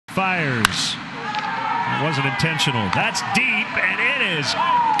Fires. It wasn't intentional. That's deep, and it is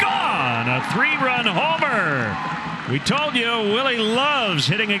gone. A 3-run homer. We told you Willie loves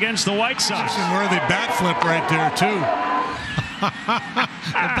hitting against the White Sox. Worthy bat flip right there, too.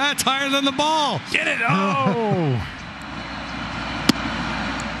 The bat's higher than the ball. Get it. Oh.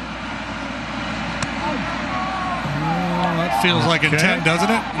 That feels like intent, doesn't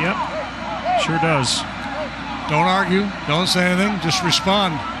it? Yep. Sure does. Don't argue. Don't say anything. Just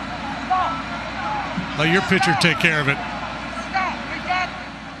respond. Let your pitcher take care of it.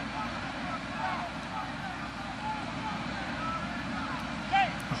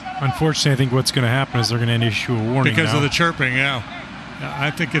 Unfortunately, I think what's going to happen is they're going to issue a warning because now. of the chirping. Yeah, I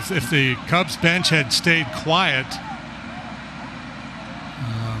think if the Cubs bench had stayed quiet,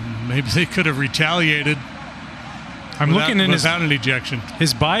 maybe they could have retaliated. I'm looking in without an ejection.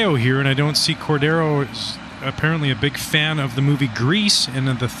 His bio here, and I don't see Cordero is apparently a big fan of the movie Grease and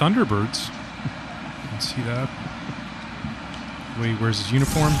of the Thunderbirds. You can see that. The way he wears his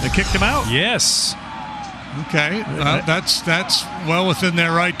uniform. They kicked him out. Yes. Okay, that's well within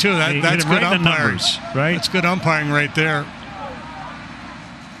their right too. That's good umpiring, right? That's good umpiring right there.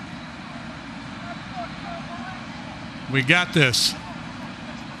 We got this.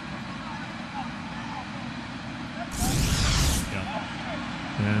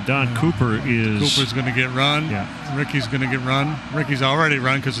 And Don Cooper's going to get run. Yeah. Ricky's going to get run. Ricky's already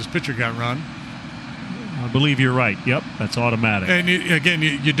run because his pitcher got run. I believe you're right. Yep, that's automatic. And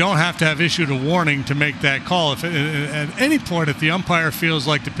you don't have to have issued a warning to make that call. If at any point, if the umpire feels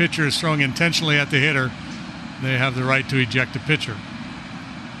like the pitcher is throwing intentionally at the hitter, they have the right to eject the pitcher.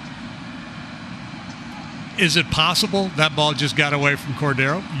 Is it possible that ball just got away from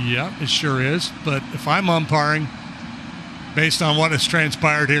Cordero? Yeah, it sure is. But if I'm umpiring, based on what has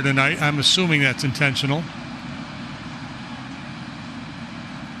transpired here tonight, I'm assuming that's intentional.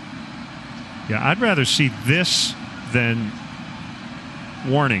 Yeah, I'd rather see this than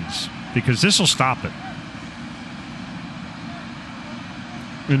warnings because this will stop it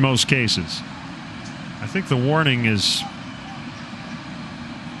in most cases. I think the warning is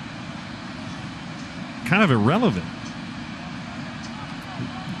kind of irrelevant.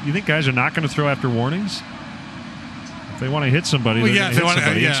 You think guys are not going to throw after warnings? If they want to hit somebody, they're going to hit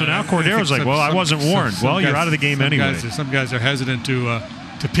somebody. Yeah, so now Cordero's like, well, I wasn't warned. Well, you're out of the game anyway. Some guys are hesitant to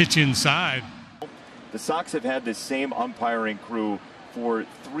pitch inside. The Sox have had this same umpiring crew for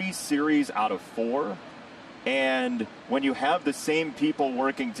 3 series out of 4. And when you have the same people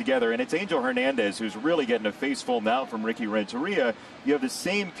working together, and it's Angel Hernandez who's really getting a face full now from Ricky Renteria, you have the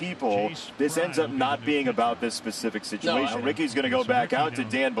same people. This ends up not being about this specific situation. No, Ricky's going to go back out to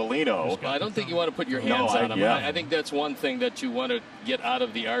Dan Bellino. Well, I don't think you want to put your hands on him. Yeah. I think that's one thing that you want to get out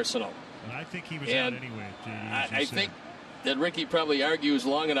of the arsenal. And I think he was out anyway. I think that Ricky probably argues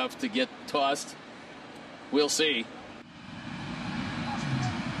long enough to get tossed. We'll see.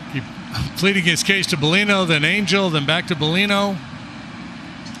 Keep pleading his case to Bellino, then Angel, then back to Bellino.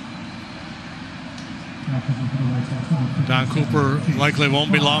 Don Cooper likely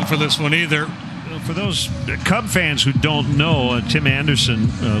won't be long for this one either. For those Cub fans who don't know, Tim Anderson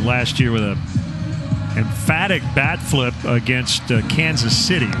last year with a emphatic bat flip against Kansas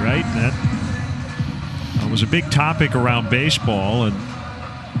City, right? That was a big topic around baseball,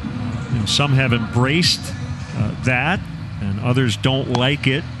 and some have embraced that, and others don't like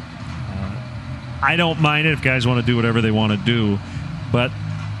it. I don't mind it if guys want to do whatever they want to do, but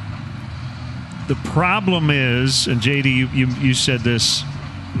the problem is, and JD, you said this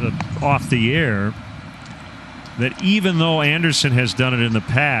off the air, that even though Anderson has done it in the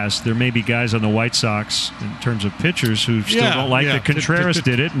past, there may be guys on the White Sox in terms of pitchers who still don't like that Contreras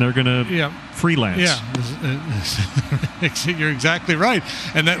did it, and they're going to freelance. Yeah, you're exactly right.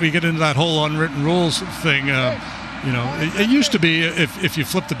 And that we get into that whole unwritten rules thing. It used to be if you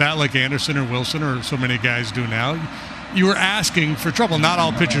flip the bat like Anderson or Wilson or so many guys do now, you were asking for trouble. Not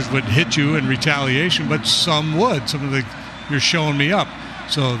all pitchers would hit you in retaliation, but some would. You're showing me up.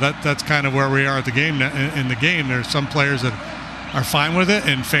 So that's kind of where we are at the game. In the game, there's some players that are fine with it,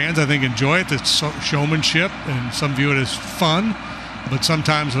 and fans, I think, enjoy it. It's showmanship, and some view it as fun. But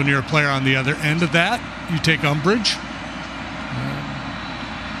sometimes when you're a player on the other end of that, you take umbrage,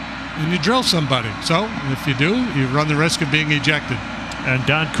 and you drill somebody. So if you do, you run the risk of being ejected. And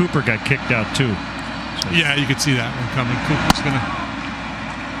Don Cooper got kicked out too. So yeah, you could see that one coming. Cooper's going to...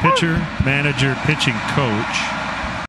 Pitcher, manager, pitching coach.